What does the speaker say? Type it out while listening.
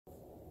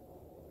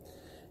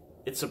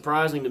It's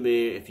surprising to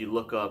me if you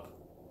look up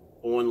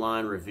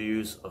online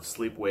reviews of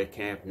Sleepaway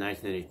Camp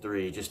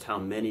 1983, just how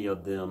many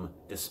of them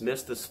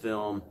dismiss this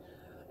film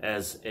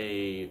as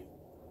a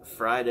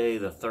Friday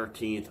the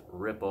 13th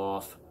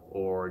ripoff,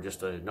 or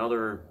just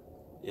another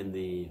in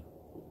the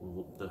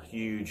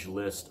huge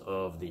list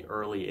of the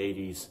early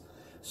 80s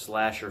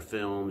slasher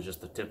films, just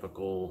the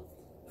typical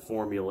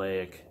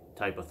formulaic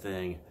type of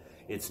thing.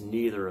 It's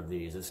neither of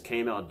these. This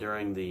came out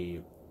during the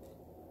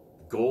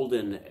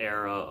golden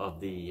era of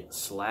the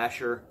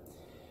slasher,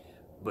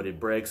 but it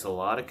breaks a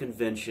lot of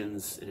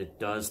conventions and it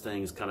does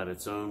things kind of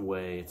its own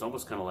way. It's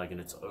almost kind of like in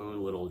its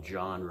own little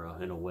genre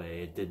in a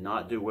way. It did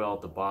not do well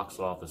at the box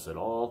office at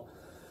all,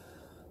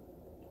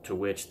 to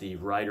which the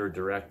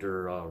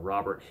writer-director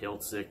Robert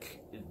Hiltzik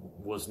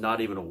was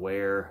not even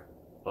aware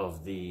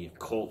of the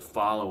cult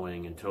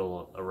following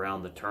until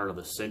around the turn of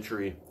the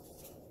century.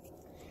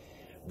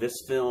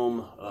 This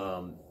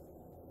film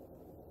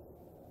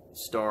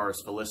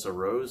stars Felissa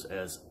Rose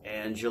as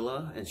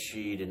Angela, and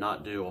she did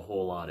not do a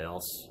whole lot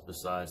else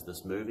besides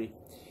this movie.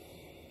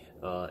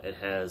 It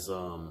has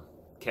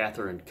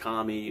Catherine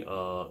Kami,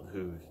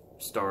 who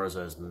stars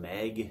as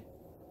Meg.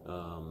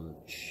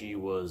 She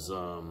was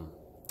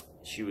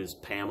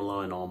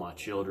Pamela in All My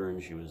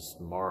Children. She was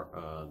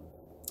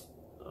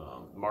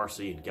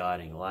Marcy in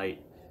Guiding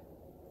Light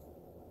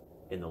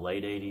in the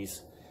late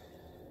 80s.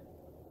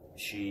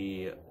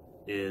 She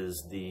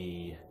is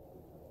the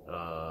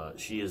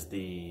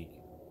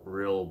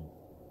real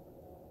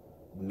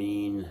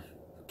mean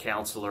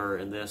counselor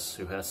in this,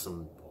 who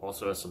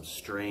also has some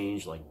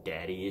strange like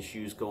daddy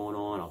issues going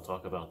on. I'll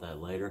talk about that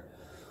later.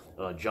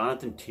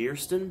 Jonathan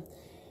Tiersten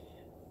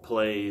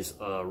plays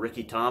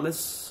Ricky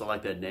Thomas. I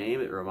like that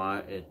name. It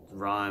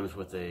rhymes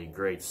with a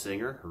great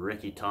singer,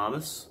 Ricky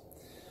Thomas,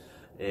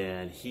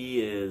 and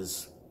he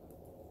is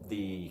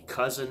the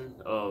cousin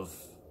of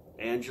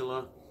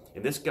Angela.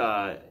 And this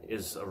guy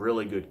is a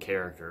really good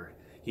character.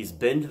 He's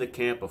been to the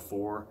camp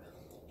before.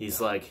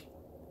 He's like,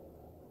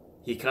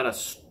 he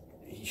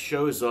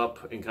shows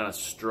up and kind of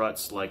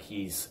struts like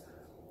he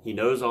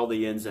knows all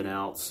the ins and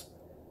outs.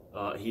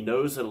 He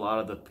knows that a lot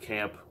of the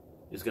camp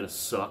is going to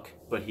suck,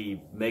 but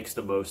he makes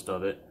the most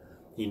of it.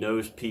 He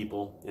knows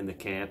people in the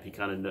camp. He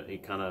kind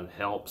of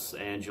helps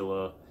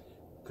Angela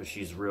because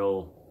she's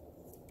real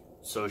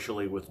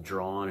socially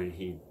withdrawn, and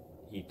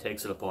he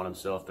takes it upon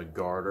himself to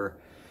guard her.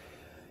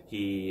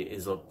 He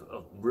is a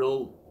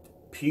real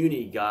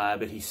puny guy,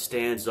 but he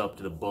stands up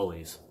to the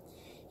bullies.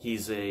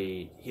 He's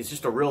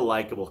just a real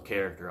likable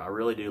character. I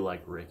really do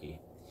like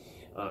Ricky.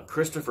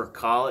 Christopher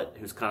Collett,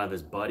 who's kind of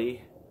his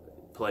buddy,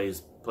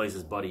 plays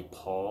his buddy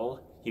Paul.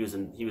 He was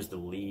the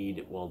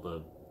lead.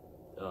 Well,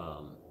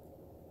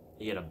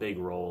 he had a big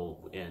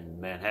role in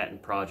Manhattan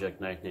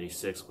Project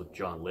 1986 with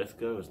John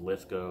Lithgow. It was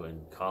Lithgow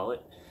and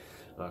Collett.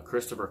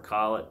 Christopher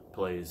Collett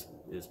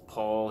is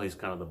Paul. He's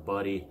kind of the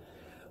buddy.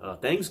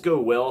 Things go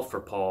well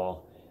for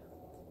Paul.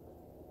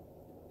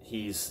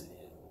 He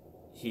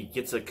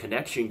gets a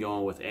connection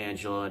going with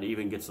Angela, and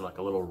even gets like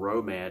a little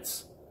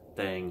romance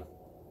thing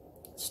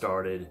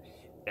started.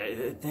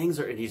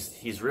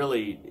 He's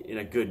really in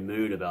a good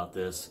mood about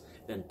this,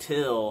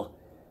 until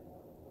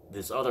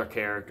this other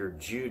character,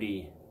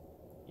 Judy,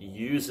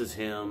 uses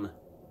him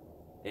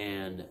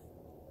and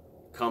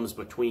comes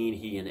between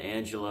he and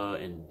Angela,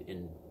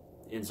 and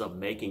ends up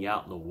making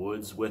out in the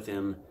woods with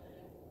him,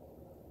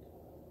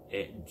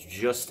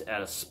 just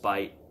out of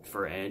spite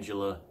for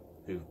Angela,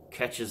 who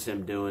catches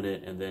him doing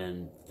it. And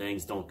then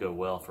things don't go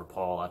well for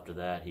Paul after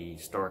that. He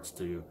starts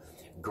to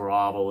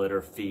grovel at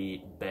her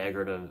feet, beg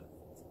her to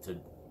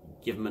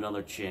give him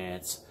another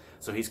chance.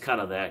 So he's kind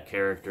of that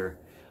character.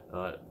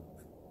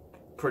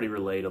 Pretty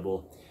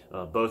relatable.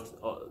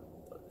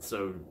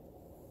 So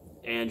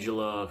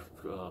Angela,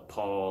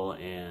 Paul,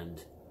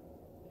 and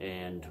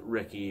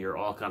Ricky are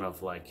all kind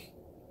of like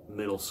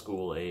middle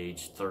school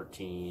age,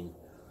 13,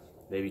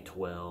 maybe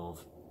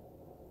 12.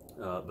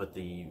 But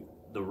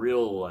the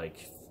real,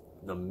 like,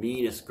 the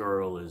meanest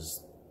girl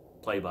is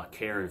played by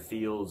Karen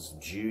Fields,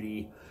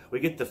 Judy.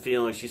 We get the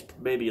feeling she's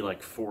maybe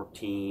like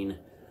 14,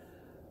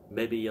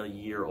 maybe a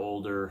year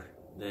older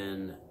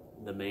than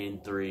the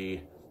main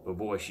three. But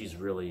boy, she's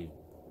really,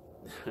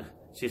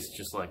 she's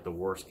just like the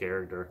worst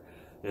character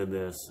in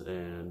this.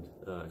 And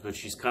but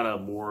she's kind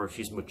of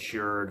she's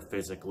matured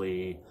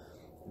physically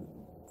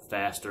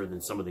faster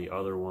than some of the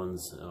other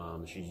ones.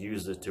 She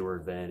used it to her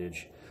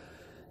advantage.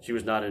 She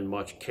was not in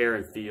much.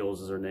 Karen Fields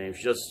is her name.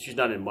 She's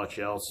not in much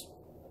else.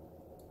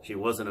 She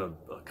was in a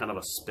kind of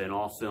a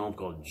spin-off film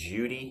called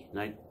Judy,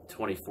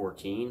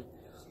 2014,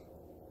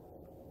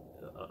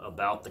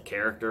 about the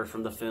character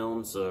from the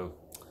film. So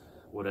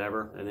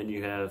whatever. And then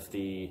you have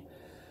the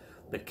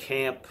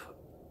camp,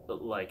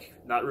 like,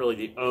 not really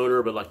the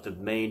owner, but like the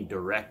main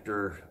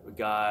director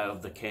guy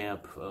of the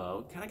camp.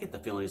 Kind of get the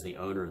feeling he's the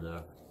owner,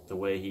 though. The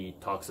way he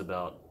talks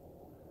about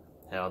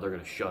how they're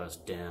going to shut us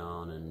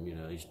down, and you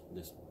know,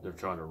 they're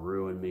trying to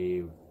ruin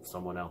me.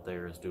 Someone out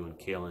there is doing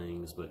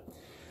killings. But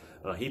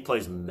he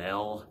plays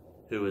Mel,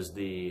 who is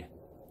the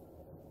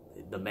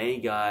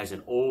main guy. Is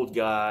an old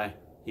guy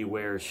He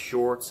wears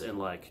shorts and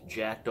like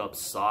jacked up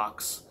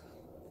socks.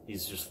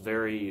 He's just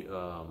very,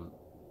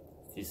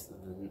 he's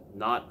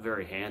not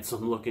very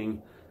handsome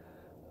looking.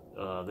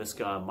 This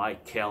guy,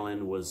 Mike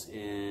Kellen, was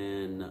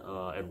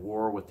at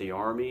war with the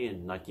Army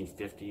in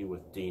 1950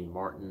 with Dean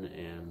Martin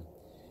and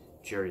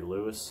Jerry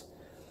Lewis.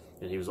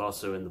 And he was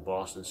also in the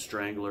Boston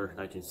Strangler,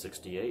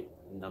 1968.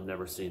 And I've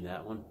never seen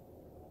that one.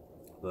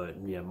 But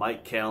yeah,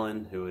 Mike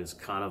Kellen, who is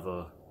kind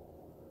of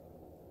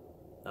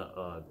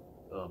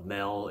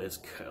Mel, is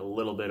a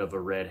little bit of a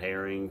red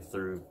herring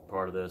through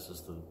part of this,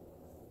 is the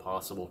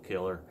possible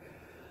killer.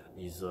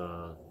 He's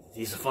a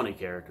funny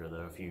character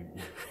though.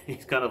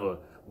 He's kind of a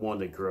one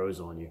that grows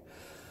on you.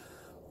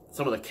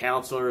 Some of the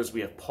counselors,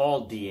 we have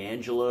Paul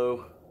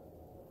D'Angelo,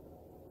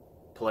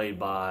 played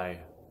by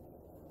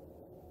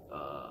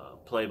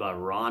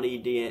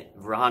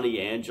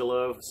Ronnie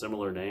Angelo,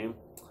 similar name.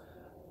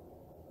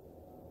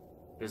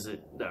 Is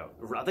it? No,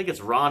 I think it's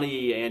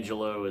Ronnie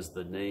Angelo is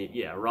the name.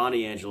 Yeah,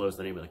 Ronnie Angelo is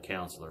the name of the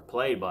counselor,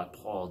 played by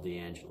Paul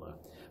D'Angelo.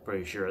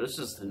 Pretty sure. This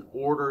is an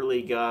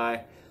orderly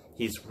guy.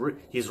 He's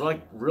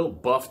like real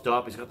buffed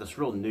up. He's got this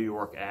real New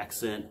York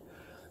accent.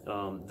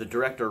 The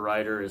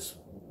director-writer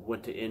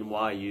went to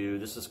NYU.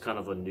 This is kind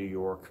of a New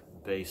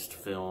York-based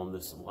film.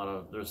 There's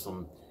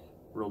some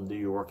real New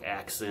York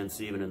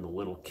accents even in the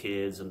little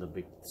kids in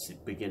the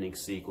beginning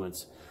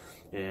sequence.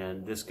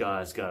 And this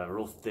guy's got a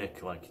real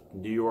thick like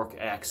New York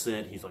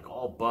accent. He's like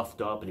all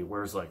buffed up and he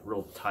wears like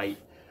real tight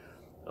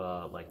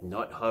like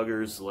nut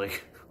huggers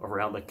like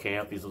around the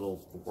camp. These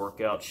little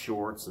workout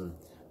shorts, and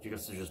I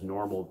guess they're just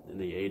normal in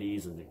the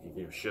 80s. And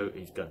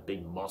he's got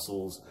big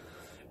muscles,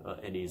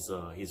 and he's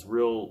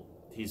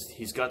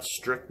got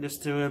strictness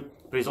to him,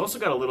 but he's also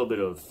got a little bit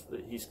of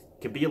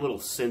can be a little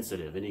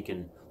sensitive, and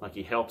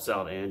he helps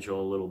out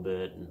Angela a little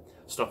bit and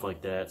stuff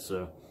like that.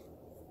 So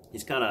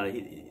he's kind of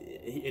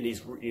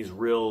he's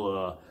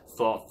real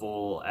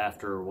thoughtful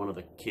after one of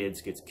the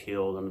kids gets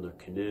killed under their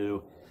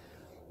canoe,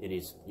 and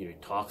he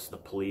talks to the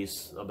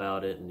police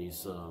about it, and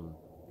he's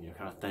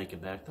kind of thinking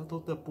back, I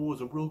thought that boy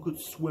was a real good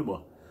swimmer.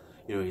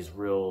 He's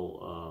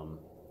real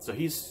so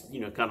he's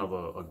kind of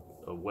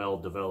a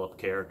well-developed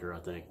character, I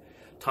think.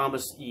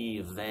 Thomas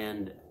E.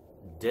 Van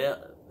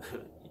Dell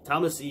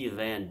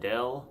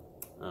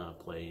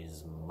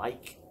plays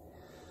Mike.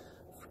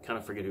 I kind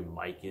of forget who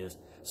Mike is.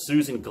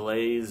 Susan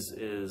Glaze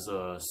is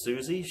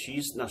Susie.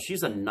 She's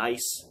a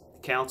nice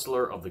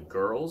counselor of the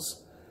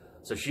girls.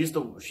 So she's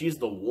the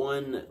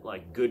one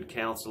like good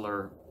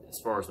counselor as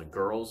far as the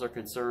girls are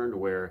concerned,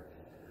 where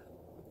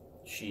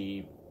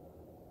she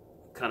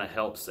kind of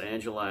helps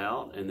Angela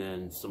out, and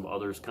then some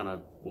others kind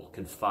of will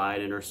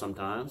confide in her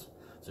sometimes.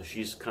 So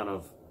she's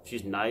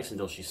nice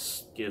until she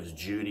gives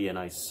Judy a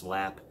nice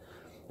slap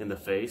in the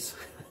face.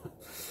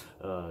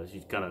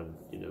 She's kind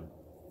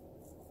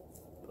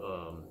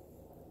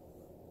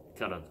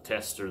of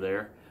tests her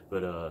there.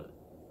 But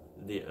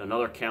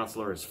another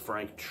counselor is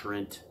Frank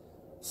Trent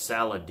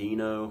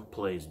Saladino,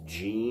 plays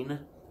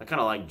Gene. I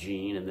kind of like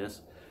Gene in this.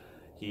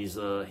 He's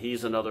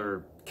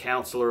another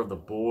counselor of the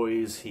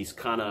boys. He's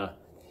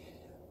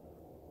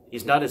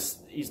not as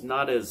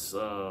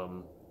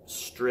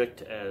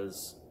strict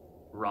as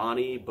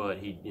Ronnie, but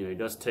he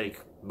does take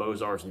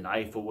Mozart's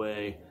knife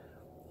away.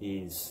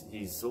 He's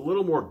a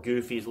little more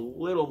goofy. He's a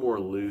little more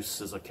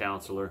loose as a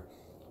counselor.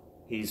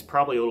 He's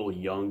probably a little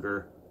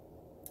younger,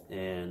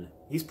 and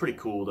he's pretty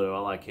cool though. I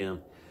like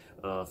him.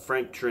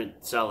 Frank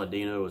Trent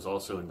Saladino is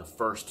also in The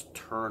First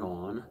Turn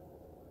On.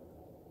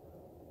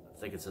 I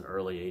think it's an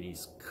early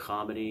 80s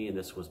comedy, and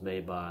this was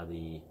made by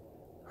the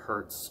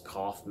Hertz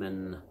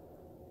Kaufman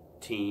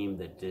team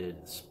that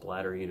did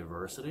Splatter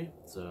University.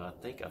 So I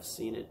think I've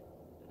seen it.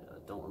 I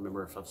don't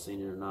remember if I've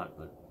seen it or not,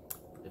 but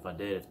if I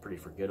did, it's pretty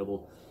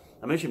forgettable.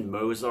 I mentioned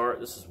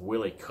Mozart. This is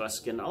Willie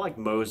Cuskin. I like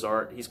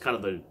Mozart. He's kind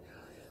of the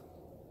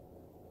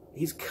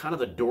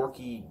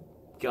dorky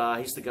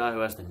guy. He's the guy who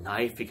has the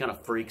knife. He kind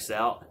of freaks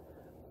out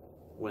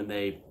when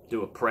they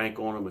do a prank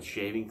on him with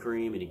shaving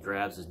cream, and he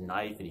grabs his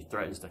knife and he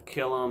threatens to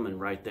kill him.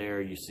 And right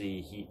there you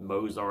see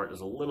Mozart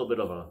is a little bit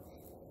of I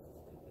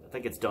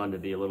think it's done to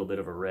be a little bit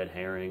of a red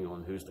herring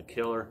on who's the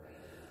killer.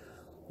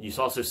 You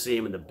also see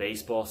him in the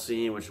baseball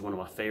scene, which is one of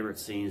my favorite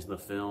scenes in the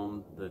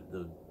film.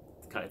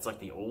 It's like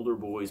the older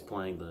boys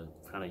playing the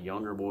kind of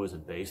younger boys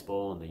in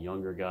baseball, and the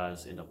younger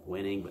guys end up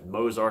winning. But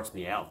Mozart's in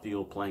the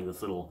outfield playing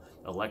this little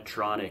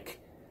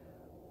electronic,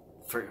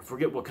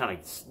 forget what kind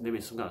of,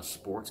 maybe some kind of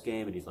sports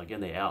game, and he's like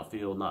in the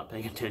outfield not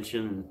paying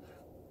attention and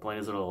playing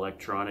this little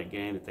electronic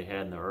game that they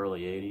had in the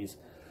early 80s.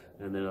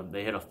 And then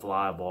they hit a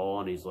fly ball,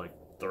 and he's like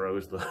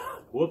throws the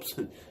whoops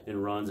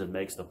and runs and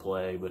makes the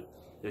play. But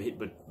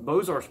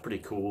Mozart's pretty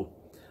cool.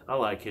 I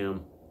like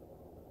him.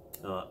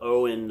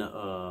 Owen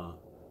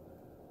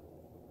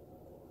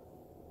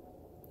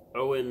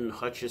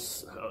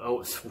Hutchins.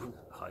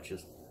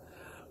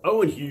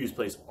 Owen Hughes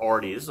plays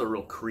Artie. This is a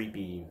real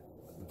creepy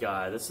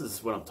guy. This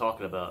is what I'm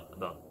talking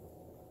about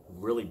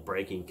really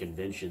breaking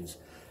conventions.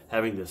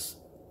 Having this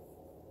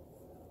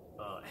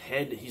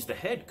he's the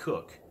head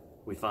cook,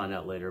 we find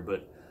out later,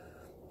 but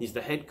he's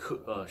the head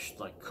cook,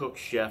 cook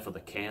chef of the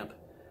camp,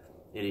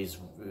 and he's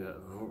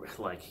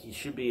like he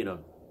should be in a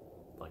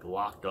like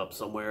locked up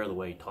somewhere. The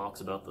way he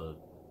talks about the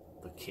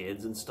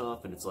kids and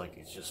stuff, and it's like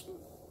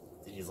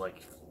he's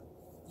like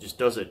just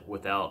does it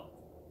without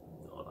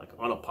like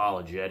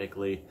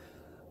unapologetically.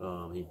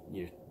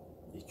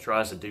 He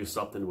tries to do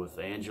something with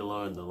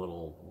Angela in the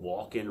little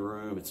walk-in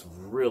room. It's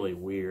really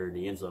weird.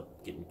 He ends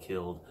up getting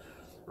killed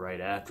right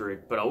after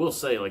it. But I will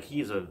say, like,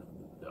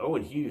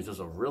 Owen Hughes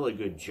does a really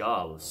good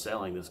job of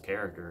selling this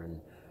character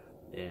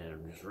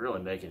and just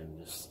really making him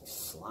just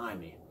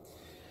slimy.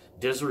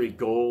 Desiree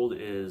Gold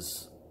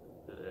is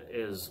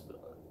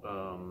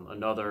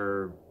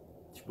another.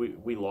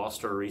 We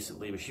lost her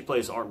recently, but she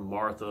plays Aunt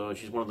Martha.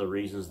 She's one of the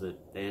reasons that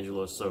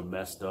Angela is so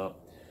messed up.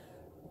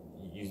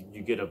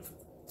 You get a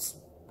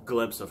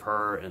glimpse of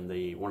her in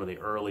one of the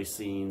early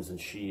scenes,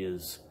 and she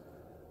is,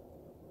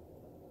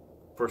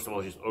 first of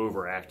all, she's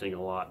overacting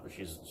a lot, but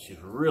she's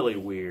really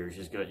weird.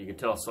 You can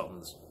tell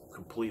something's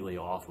completely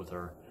off with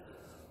her.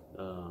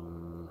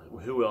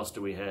 Who else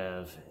do we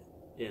have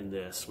in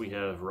this? We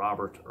have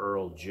Robert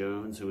Earl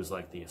Jones, who is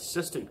like the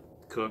assistant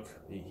cook.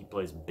 He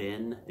plays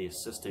Ben, the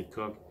assistant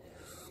cook.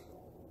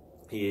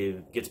 He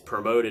gets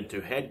promoted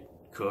to head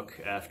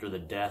cook after the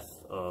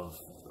death of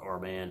our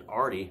man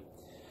Artie.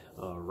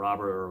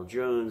 Robert Earl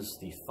Jones,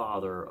 the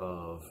father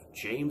of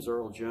James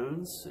Earl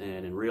Jones,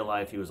 and in real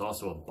life he was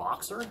also a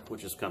boxer,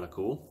 which is kind of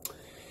cool.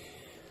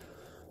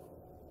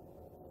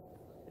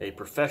 A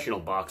professional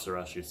boxer,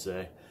 I should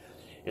say.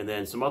 And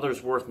then some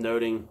others worth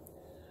noting.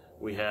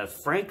 We have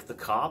Frank the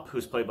cop,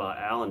 who's played by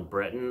Alan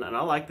Bretton, and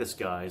I like this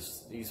guy.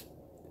 He's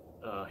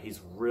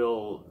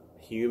real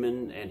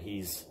human, and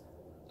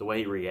the way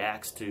he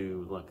reacts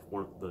to like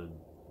the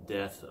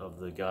death of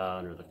the guy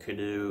under the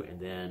canoe, and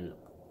then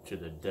to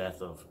the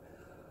death of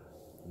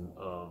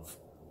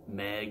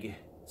Meg,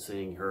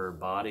 seeing her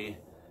body,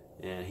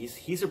 and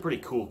he's a pretty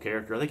cool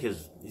character. I think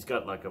he's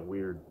got like a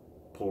weird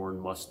porn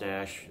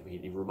mustache.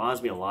 He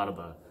reminds me a lot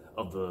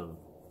of the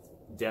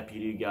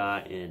deputy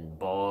guy in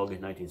Bog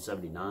in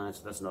 1979,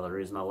 so that's another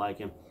reason I like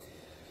him.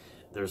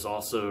 There's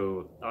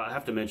also, I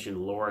have to mention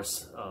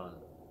Loris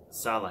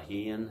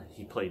Salahian.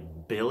 He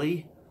played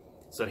Billy.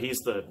 So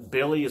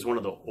Billy is one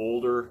of the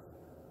older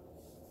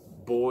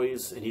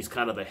boys, and he's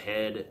kind of the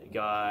head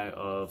guy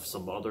of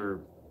some other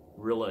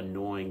real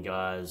annoying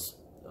guys.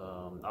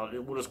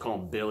 We'll just call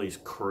them Billy's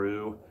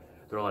crew.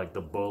 They're like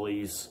the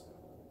bullies.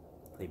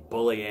 They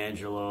bully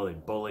Angela, they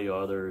bully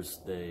others.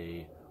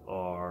 They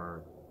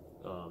are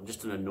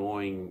just an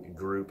annoying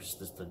group. It's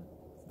just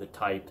the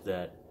type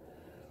that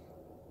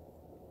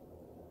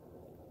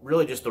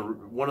really just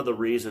one of the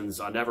reasons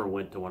I never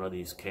went to one of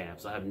these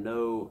camps. I have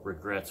no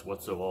regrets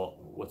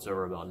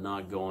whatsoever about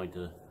not going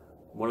to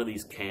one of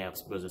these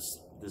camps, because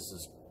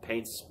this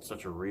paints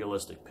such a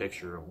realistic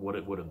picture of what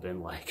it would have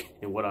been like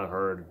and what I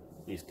heard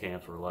these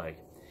camps were like.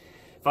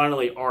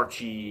 Finally,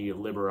 Archie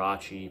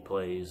Liberace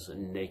plays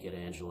Naked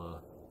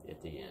Angela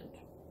at the end.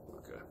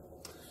 Okay.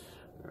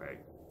 All right.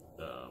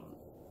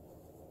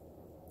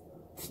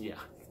 Yeah.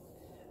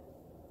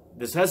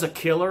 This has a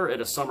killer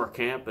at a summer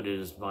camp, but it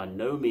is by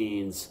no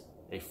means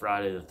a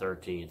Friday the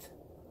 13th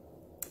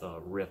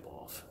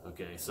ripoff.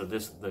 Okay, so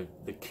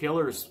the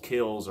killer's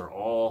kills are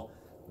all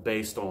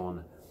based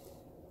on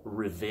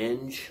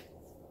revenge,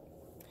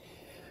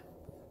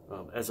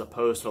 as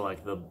opposed to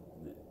like the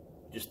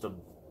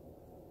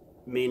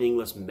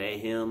meaningless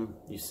mayhem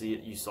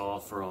you saw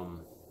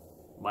from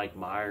Mike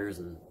Myers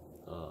and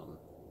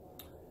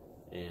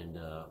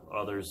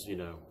others,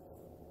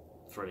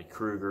 Freddy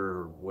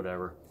Krueger or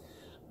whatever.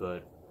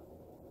 But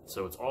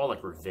so it's all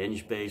like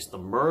revenge based. The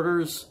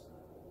murders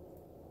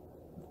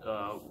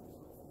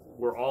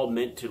were all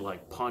meant to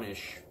like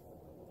punish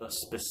a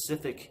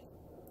specific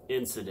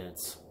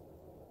incidents,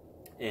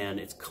 and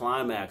it's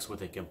climaxed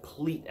with a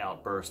complete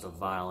outburst of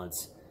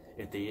violence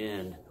at the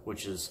end,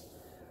 which is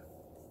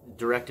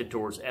directed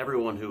towards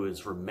everyone who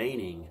is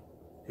remaining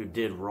who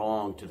did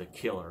wrong to the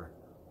killer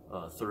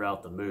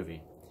throughout the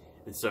movie.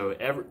 And so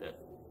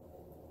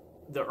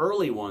the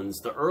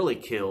early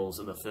kills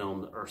in the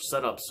film are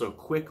set up so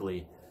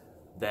quickly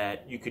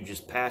that you could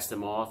just pass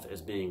them off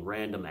as being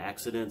random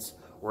accidents,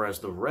 whereas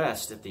the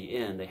rest at the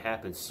end, they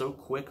happen so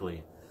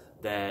quickly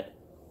that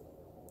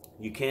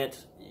you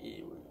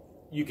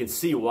can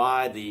see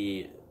why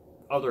the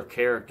other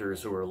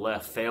characters who are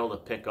left fail to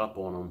pick up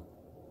on them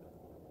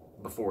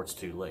before it's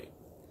too late.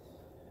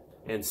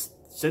 And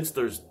since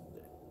there's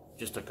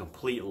just a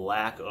complete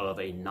lack of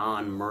a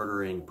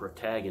non-murdering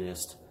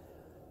protagonist,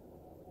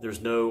 there's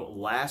no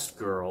last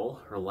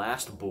girl or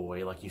last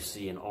boy like you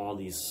see in all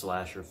these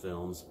slasher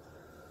films.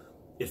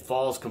 It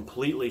falls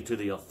completely to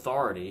the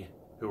authority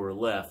who are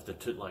left,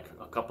 like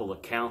a couple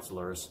of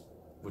counselors,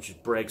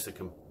 which breaks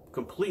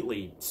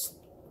completely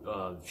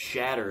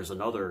shatters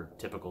another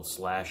typical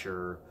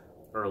slasher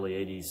early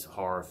 80s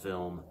horror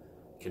film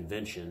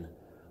convention.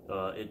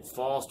 It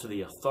falls to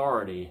the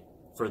authority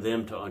for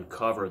them to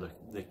uncover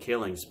the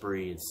killing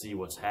spree and see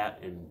what's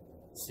happened.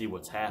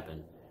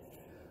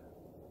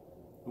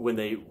 When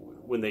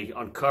they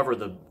uncover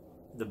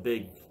the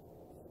big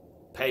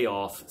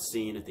payoff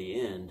scene at the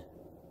end,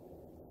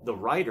 the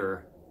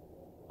writer,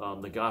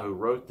 the guy who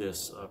wrote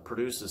this,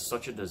 produces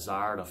such a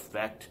desired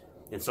effect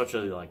and such a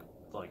like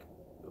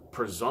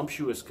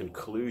presumptuous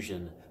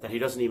conclusion that he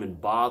doesn't even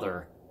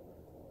bother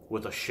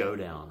with a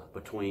showdown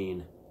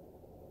between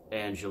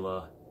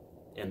Angela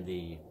and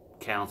the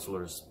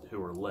counselors who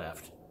were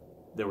left.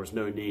 There was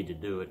no need to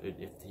do it.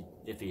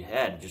 If he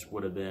had, it just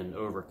would have been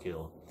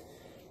overkill.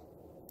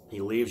 He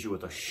leaves you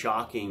with a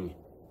shocking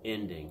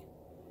ending.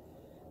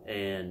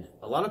 And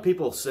a lot of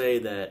people say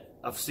that,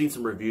 I've seen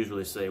some reviews where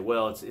they say,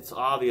 well, it's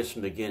obvious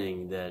from the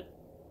beginning that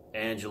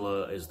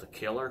Angela is the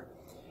killer.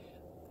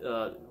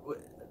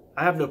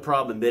 I have no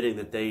problem admitting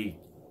that they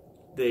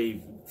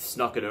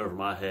snuck it over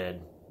my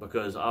head,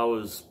 because I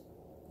was,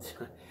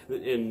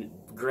 and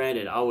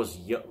granted, I was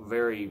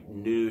very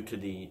new to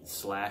the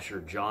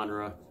slasher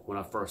genre when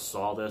I first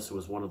saw this. It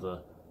was one of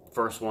the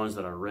first ones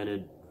that I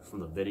rented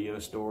from the video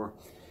store.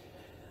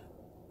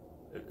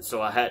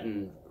 So I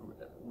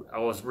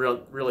was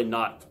really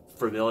not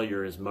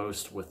familiar as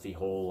most with the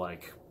whole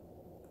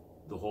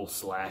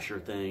slasher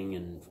thing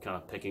and kind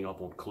of picking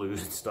up on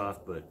clues and stuff.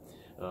 But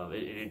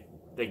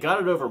they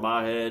got it over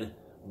my head.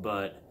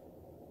 But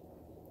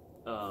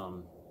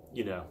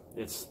you know,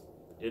 it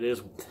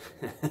is.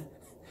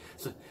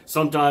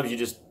 Sometimes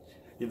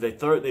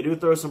they do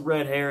throw some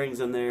red herrings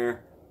in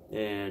there,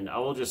 and I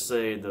will just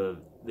say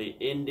the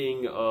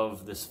ending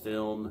of this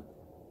film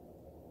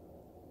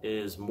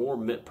is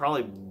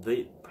probably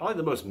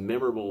the most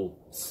memorable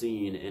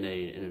scene in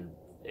an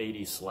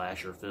 80s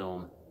slasher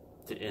film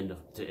to end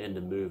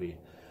a movie.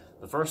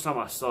 The first time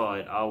I saw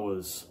it, I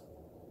was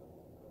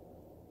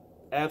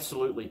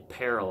absolutely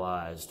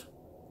paralyzed,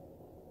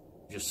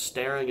 just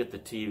staring at the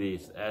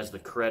TV as the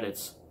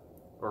credits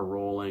are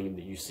rolling.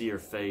 You see her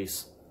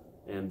face,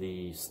 and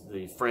the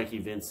Frankie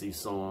Vinci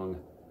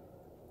song,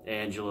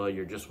 "Angela,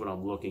 You're Just What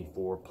I'm Looking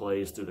For,"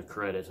 plays through the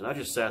credits, and I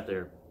just sat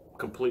there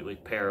completely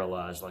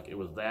paralyzed. Like, it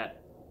was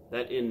that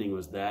ending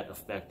was that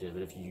effective,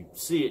 and if you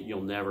see it,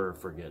 you'll never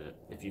forget it.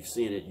 If you've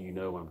seen it, you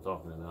know what I'm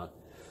talking about.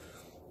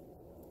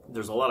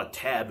 There's a lot of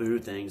taboo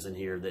things in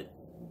here that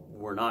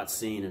were not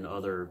seen in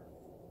other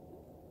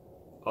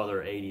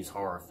 80s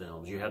horror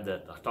films. You have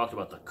that, I talked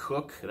about the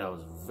cook, that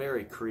was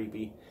very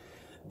creepy.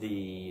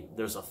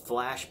 There's a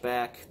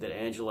flashback that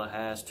Angela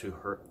has to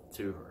her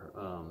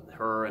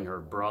and her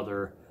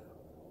brother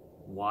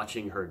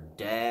watching her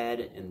dad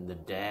and the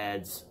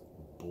dad's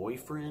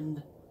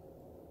boyfriend.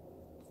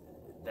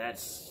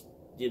 That's,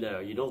 you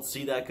don't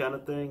see that kind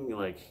of thing,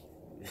 like,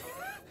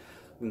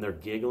 and they're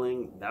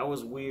giggling. That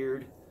was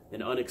weird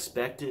and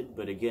unexpected,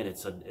 but again,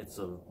 it's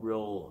a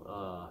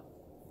real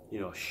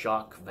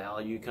shock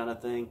value kind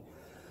of thing.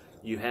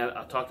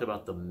 I talked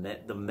about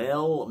the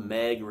Mel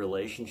Meg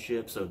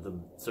relationship. So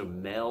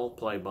Mel,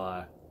 played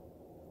by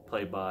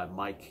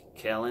Mike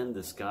Kellin,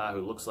 this guy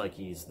who looks like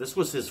this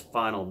was his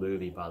final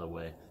movie, by the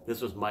way.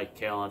 This was Mike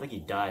Kellin. I think he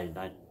died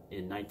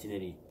in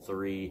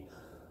 1983.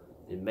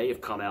 It may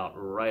have come out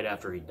right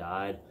after he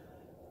died.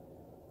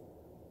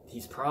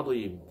 He's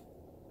probably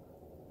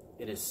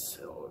in his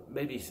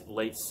maybe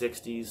late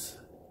 60s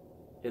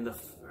in the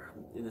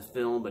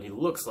film, but he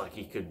looks like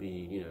he could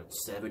be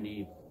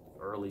 70,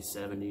 early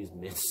 70s,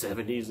 mid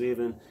 70s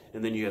even.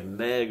 And then you have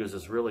Meg, who's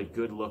this really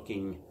good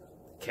looking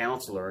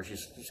counselor.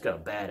 She's got a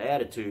bad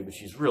attitude, but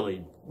she's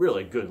really,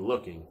 really good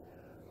looking.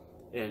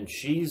 And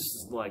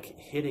she's like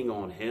hitting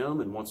on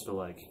him and wants to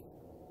like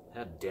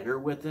have dinner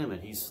with him,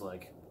 and he's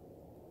like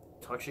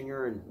touching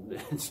her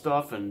and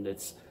stuff, and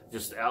it's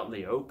just out in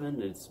the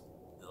open. It's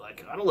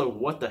like, I don't know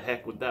what the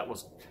heck what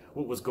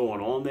was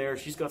going on there.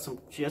 She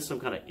has some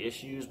kind of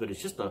issues, but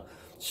it's just a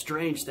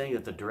strange thing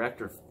that the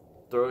director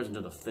throws into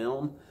the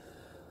film.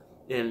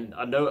 And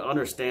I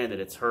understand that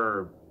it's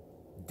her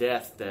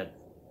death that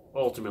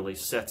ultimately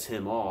sets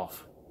him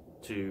off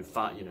to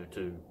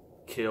to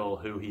kill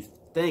who he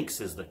thinks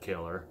is the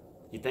killer.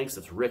 He thinks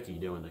it's Ricky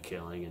doing the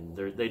killing, and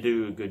they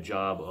do a good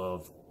job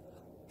of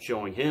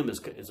showing him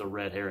as a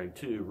red herring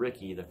too.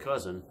 Ricky, the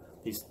cousin,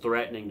 he's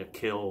threatening to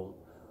kill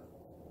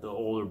the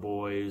older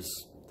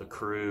boys, the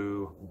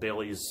crew,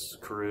 Billy's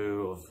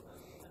crew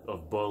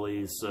of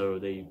bullies. So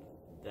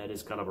that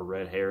is kind of a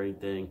red herring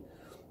thing.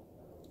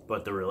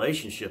 But the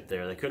relationship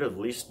there, they could have at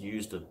least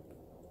used a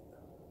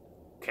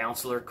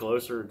counselor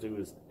closer to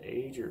his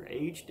age or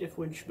age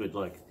difference. But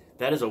like,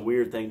 that is a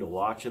weird thing to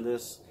watch in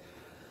this.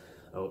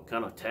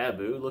 Kind of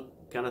taboo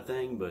look kind of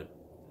thing. But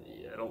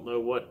I don't know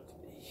what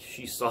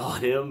she saw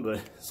in him,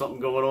 but something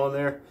going on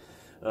there.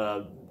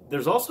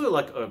 There's also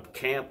like a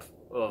camp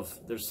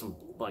there's some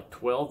like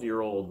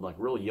 12-year-old, like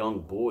real young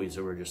boys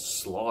who were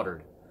just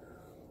slaughtered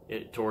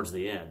towards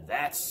the end.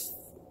 That's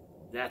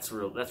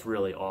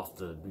really off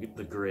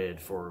the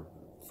grid for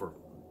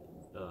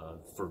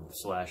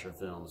slasher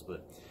films.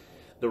 But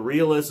the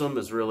realism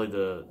is really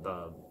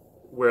the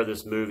where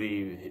this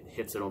movie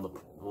hits it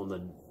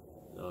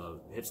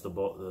hits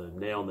the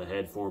nail on the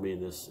head for me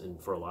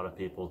and for a lot of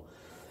people.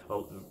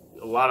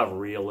 A lot of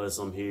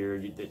realism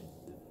here.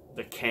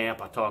 The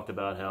camp, I talked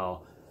about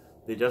how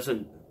it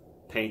doesn't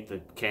paint the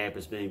camp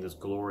as being this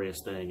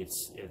glorious thing.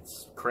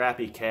 It's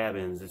crappy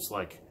cabins. It's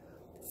like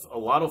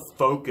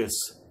focus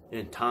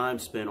and time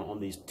spent on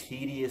these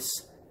tedious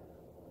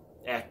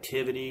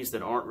activities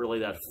that aren't really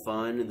that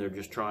fun, and they're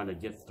just trying to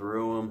get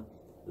through them.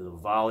 The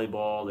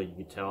volleyball, that you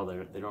can tell they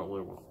don't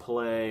really want to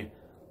play.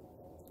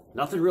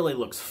 Nothing really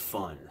looks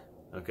fun.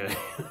 Okay,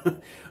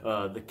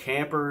 the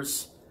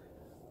campers,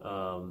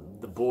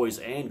 the boys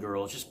and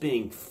girls, just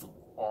being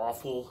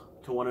awful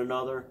to one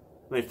another.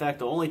 I mean, in fact,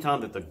 the only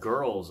time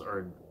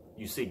that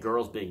you see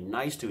girls being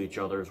nice to each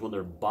other is when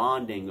they're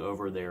bonding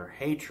over their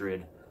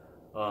hatred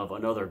of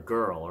another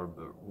girl,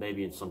 or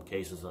maybe in some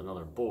cases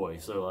another boy.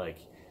 So like,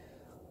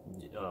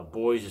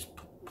 boys just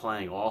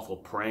playing awful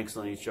pranks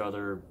on each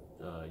other,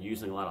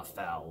 using a lot of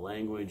foul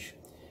language.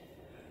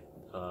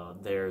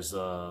 There's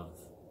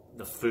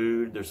the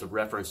food. There's some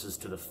references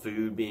to the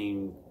food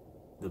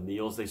the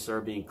meals they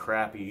serve being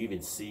crappy. You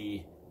even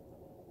see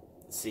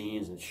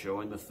scenes and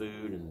showing the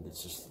food, and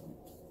it's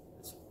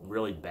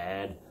really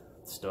bad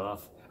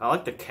stuff. I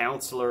like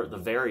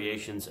the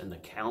variations in the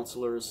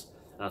counselors,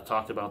 and I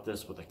talked about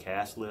this with the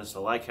cast list. I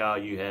like how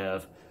you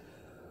have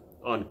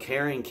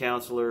uncaring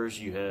counselors.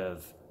 You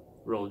have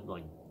really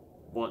like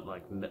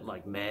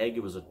Meg.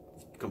 It was a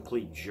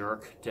complete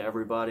jerk to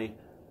everybody.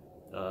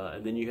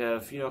 And then you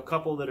have, a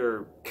couple that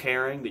are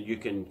caring, that you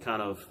can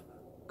kind of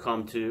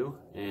come to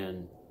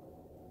and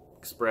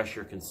express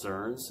your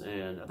concerns.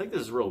 And I think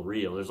this is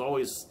real. There's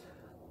always,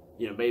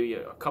 maybe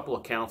a couple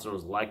of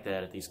counselors like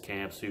that at these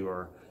camps who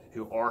are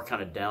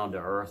kind of down to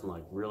earth and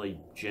like really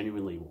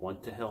genuinely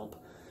want to help.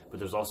 But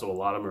there's also a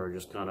lot of them who are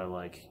just kind of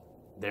like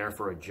there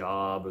for a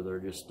job, or they're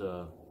just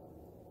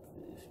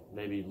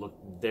maybe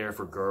there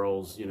for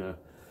girls,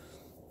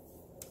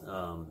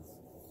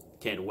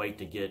 can't wait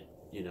to get,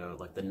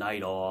 like the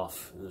night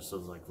off. There's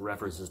like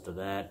references to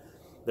that.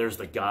 There's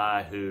the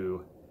guy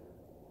who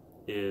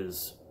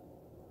he's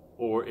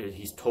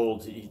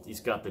told he's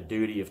got the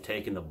duty of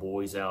taking the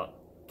boys out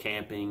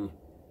camping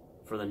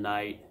for the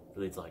night.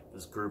 It's like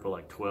this group of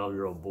like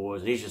 12-year-old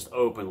boys, and he's just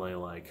openly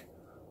like,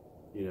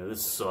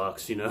 this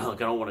sucks, like I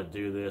don't want to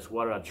do this.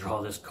 Why did I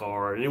draw this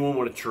card? Anyone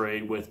want to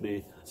trade with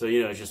me? So,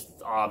 it's just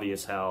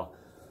obvious how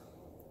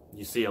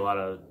you see a lot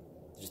of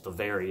just the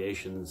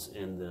variations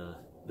in the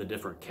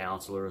different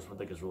counselors. I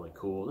think is really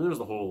cool. And there's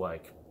the whole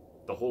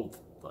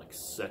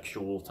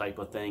sexual type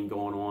of thing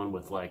going on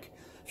with like,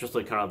 just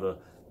like kind of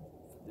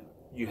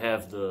you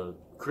have the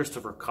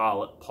Christopher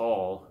Collette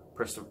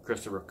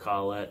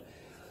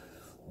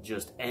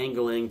just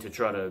angling to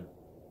try to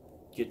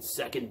get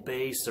second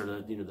base, or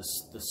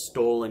the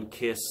stolen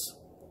kiss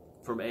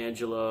from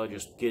Angela,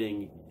 just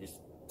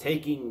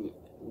taking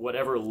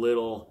whatever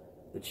little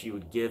that she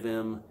would give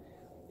him.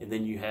 And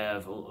then you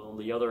have, on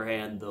the other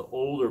hand, the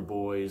older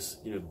boys,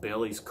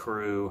 Billy's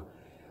crew.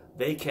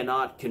 They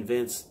cannot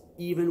convince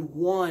even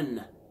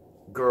one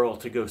girl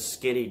to go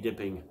skinny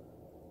dipping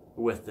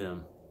with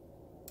them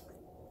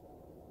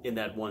in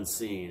that one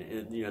scene.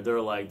 And,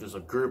 they're like, there's a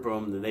group of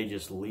them, and they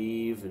just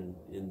leave, and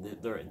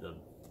they're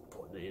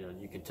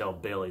you can tell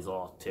Bailey's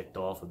all ticked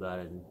off about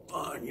it, and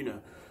fun, you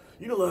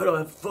know how to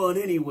have fun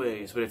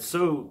anyways. But it's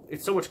so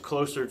much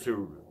closer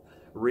to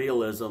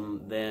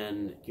realism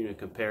than,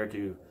 compared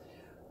to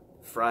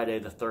Friday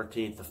the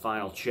 13th, the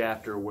final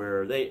chapter,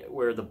 where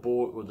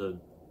the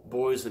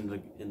boys and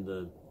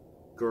the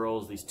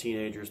girls, these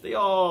teenagers, they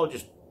all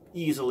just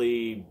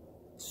easily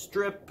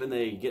strip and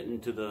they get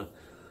into the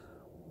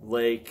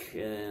lake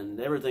and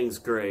everything's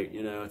great.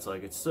 It's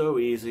like, it's so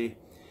easy.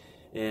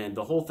 And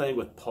the whole thing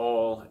with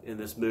Paul in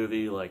this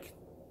movie, like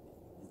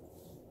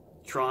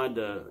he's trying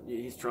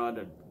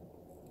to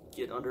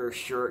get under her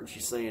shirt and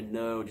she's saying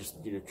no, just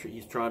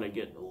he's trying to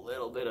get a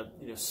little bit of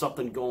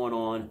something going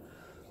on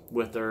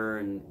with her,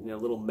 and a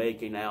little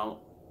making out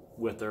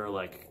with her.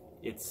 Like,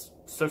 it's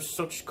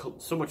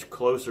so much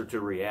closer to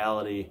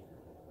reality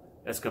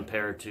as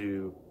compared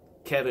to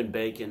Kevin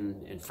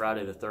Bacon in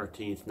Friday the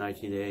 13th,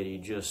 1980,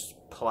 just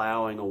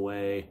plowing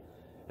away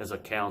as a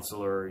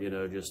counselor,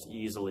 just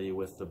easily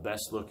with the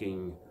best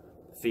looking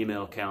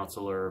female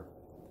counselor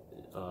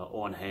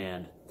on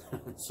hand.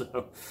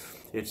 So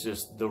it's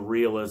just, the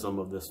realism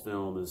of this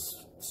film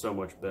is so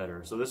much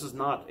better. So this is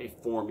not a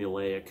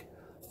formulaic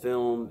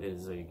film.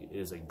 It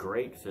is a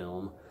great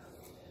film.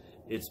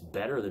 It's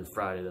better than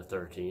Friday the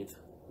 13th,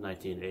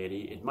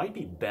 1980. It might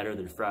be better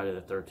than Friday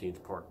the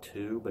 13th Part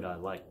 2, but I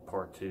like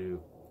Part 2,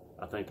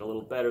 I think, a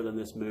little better than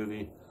this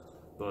movie.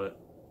 But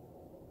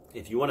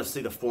if you want to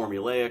see the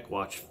formulaic,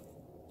 watch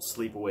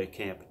Sleepaway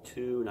Camp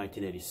 2,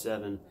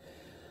 1987,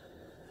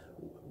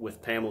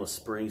 with Pamela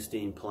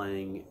Springsteen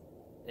playing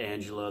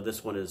Angela.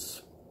 This one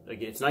is,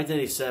 again, it's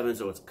 1987,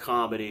 so it's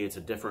comedy. It's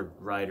a different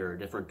writer, a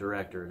different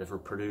director, a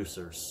different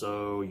producer.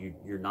 So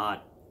you're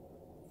not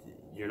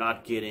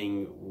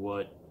getting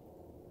what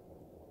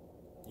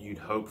you'd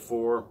hope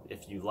for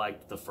if you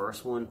liked the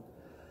first one.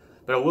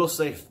 But I will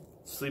say,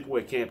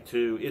 Sleepaway Camp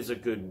 2 is a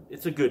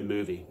good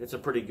movie. It's a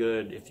pretty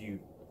good, if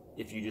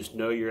you just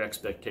know your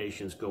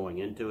expectations going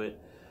into it.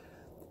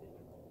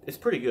 It's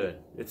pretty good.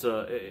 It's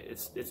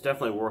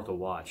definitely worth a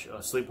watch.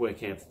 Sleepaway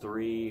Camp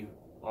 3,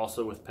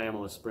 also with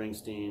Pamela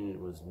Springsteen,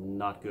 was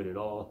not good at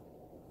all.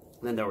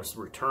 And then there was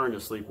Return to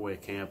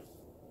Sleepaway Camp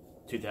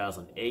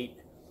 2008,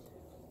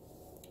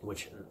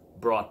 which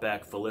brought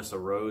back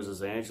Felissa Rose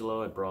as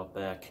Angelo. It brought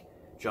back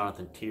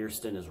Jonathan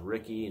Tiersten as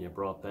Ricky, and it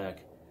brought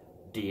back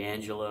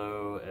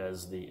D'Angelo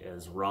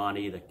as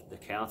Ronnie, the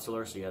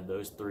counselor. So you had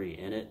those three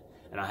in it.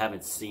 And I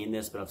haven't seen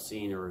this, but I've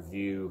seen a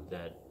review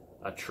that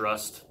I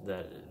trust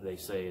that they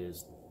say it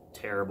is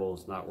terrible.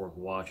 It's not worth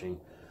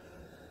watching.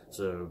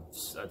 So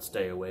I'd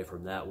stay away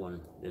from that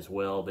one as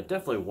well. But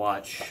definitely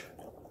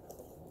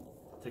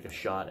take a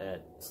shot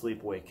at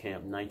Sleepaway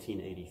Camp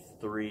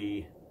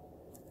 1983.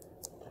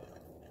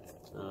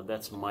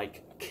 That's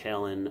Mike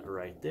Kellen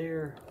right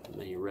there.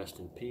 May he rest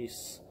in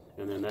peace.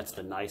 And then that's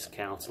the nice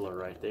counselor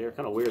right there.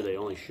 Kind of weird they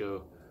only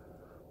show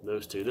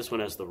those two. This one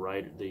has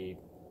the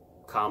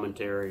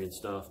commentary and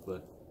stuff,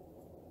 but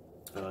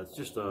it's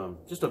just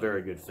a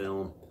very good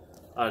film.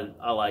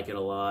 I like it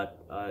a lot.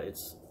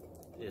 It's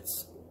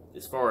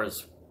as far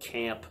as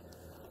camp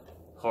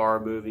horror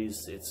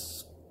movies,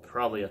 it's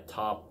probably a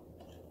top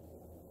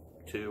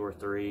 2 or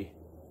 3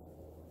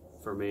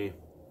 for me.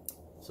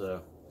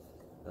 So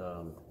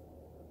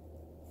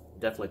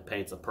definitely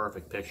paints a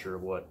perfect picture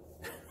of what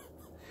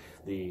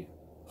the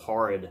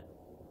horrid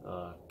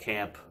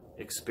camp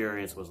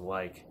experience was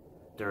like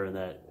during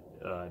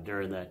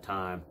that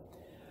time.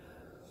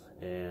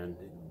 And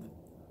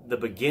the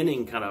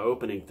beginning kind of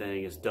opening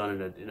thing is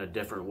done in a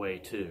different way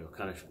too.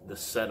 Kind of the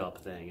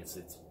setup thing.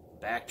 It's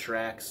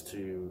backtracks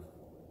to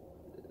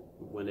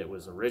when it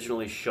was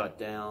originally shut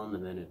down,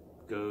 and then it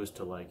goes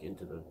to like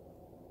into the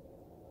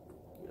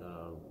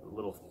a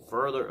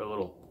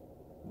little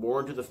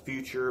more into the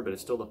future, but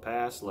it's still the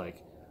past,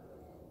 like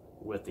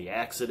with the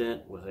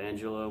accident with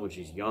Angela when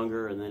she's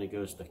younger, and then it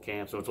goes to the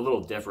camp. So it's a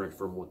little different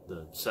from what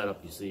the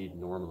setup you see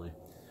normally.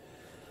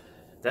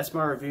 That's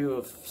my review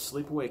of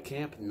Sleepaway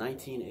Camp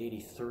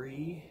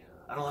 1983.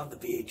 I don't have the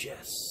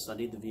VHS. I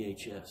need the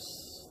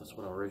VHS. That's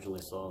what I originally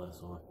saw this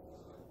on.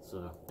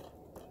 So,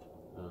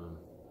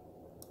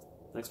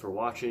 thanks for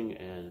watching,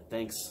 and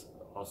thanks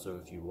also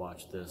if you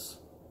watch this.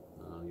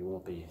 You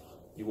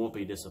won't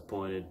be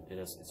disappointed.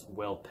 It's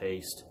well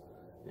paced,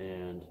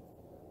 and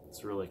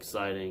it's really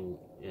exciting,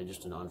 and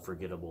just an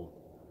unforgettable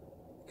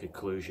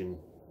conclusion.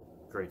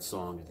 Great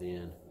song at the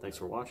end. Thanks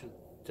for watching.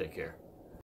 Take care.